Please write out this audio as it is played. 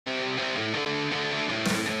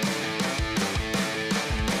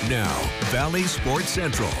now, Valley Sports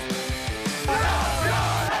Central.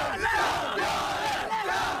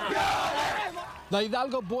 The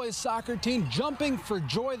Hidalgo boys soccer team jumping for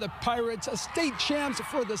joy. The Pirates, state champs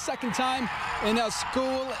for the second time in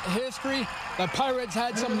school history. The Pirates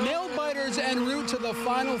had some nail-biters en route to the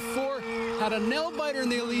Final Four. Had a nail-biter in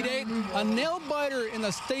the Elite Eight, a nail-biter in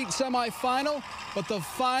the state semifinal, but the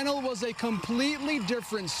final was a completely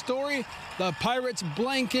different story. The Pirates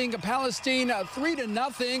blanking Palestine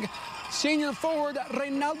 3-0. Senior forward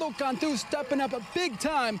Reynaldo Cantu stepping up big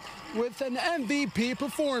time with an MVP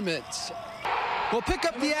performance. We'll pick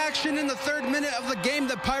up the action in the third minute of the game.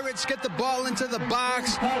 The Pirates get the ball into the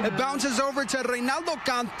box. It bounces over to Reynaldo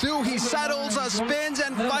Cantu. He settles, spins,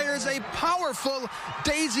 and fires a powerful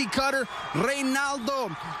daisy cutter.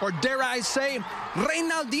 Reynaldo, or dare I say,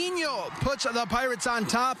 Reynaldinho, puts the Pirates on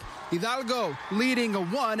top. Hidalgo leading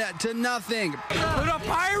 1-0. For the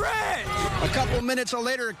Pirates! A couple minutes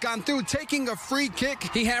later, Cantu taking a free kick.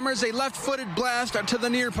 He hammers a left-footed blast to the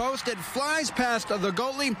near post. It flies past the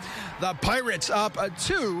goalie. The Pirates up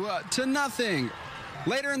 2-0.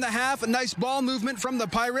 Later in the half, a nice ball movement from the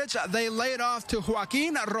Pirates. They lay it off to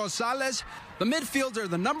Joaquin Rosales. The midfielder,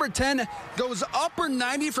 the number 10, goes upper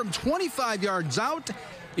 90 from 25 yards out.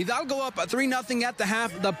 Hidalgo up 3-0 at the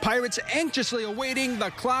half. The Pirates anxiously awaiting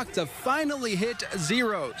the clock to finally hit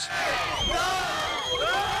zeros.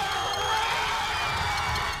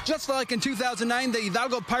 Just like in 2009, the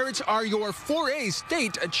Hidalgo Pirates are your 4A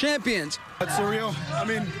state champions. It's surreal. I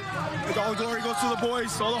mean, all the glory goes to the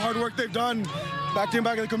boys, all the hard work they've done, back in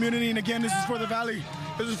the community, and again, this is for the Valley.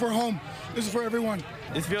 This is for home. This is for everyone.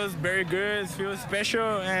 It feels very good. It feels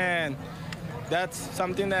special, and that's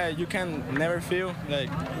something that you can never feel. Like,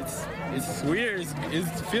 it's weird. It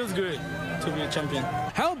feels good to be a champion.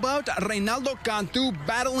 How about Reynaldo Cantu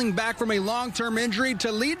battling back from a long-term injury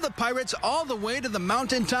to lead the Pirates all the way to the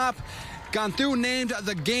mountaintop? Cantu named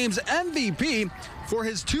the game's MVP for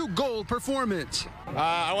his 2-goal performance.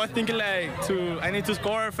 I was thinking I need to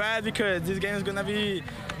score fast because this game is gonna be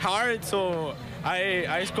hard. So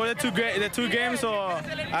I scored the two games. So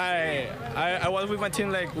I was with my team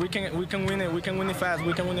like we can win it. We can win it fast.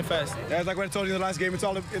 We can win it fast. Yeah, it's like what I told you in the last game.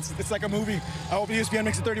 It's like a movie. I hope ESPN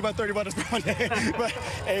makes it 30 by 30 by this Friday. But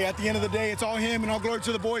hey, at the end of the day, it's all him and all glory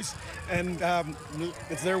to the boys. And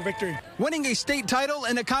it's their victory. Winning a state title,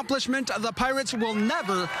 an accomplishment the Pirates will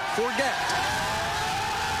never forget.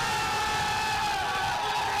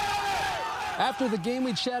 After the game,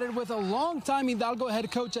 we chatted with a longtime Hidalgo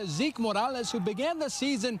head coach, Zeke Morales, who began the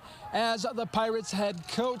season as the Pirates head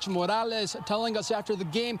coach. Morales telling us after the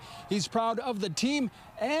game he's proud of the team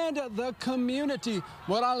and the community.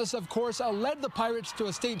 Morales, of course, led the Pirates to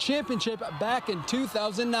a state championship back in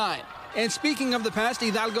 2009. And speaking of the past,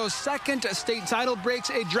 Hidalgo's second state title breaks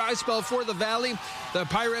a dry spell for the Valley. The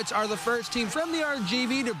Pirates are the first team from the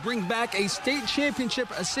RGV to bring back a state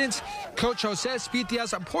championship since Coach Jose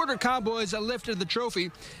Spitia's Porter Cowboys lifted the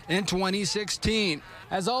trophy in 2016.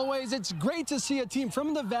 As always, it's great to see a team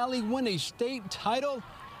from the Valley win a state title.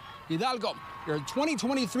 Hidalgo, your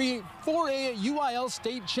 2023 4A UIL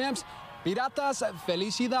state champs. Piratas,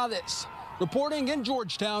 felicidades. Reporting in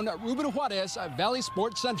Georgetown, Ruben Juarez, Valley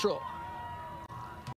Sports Central.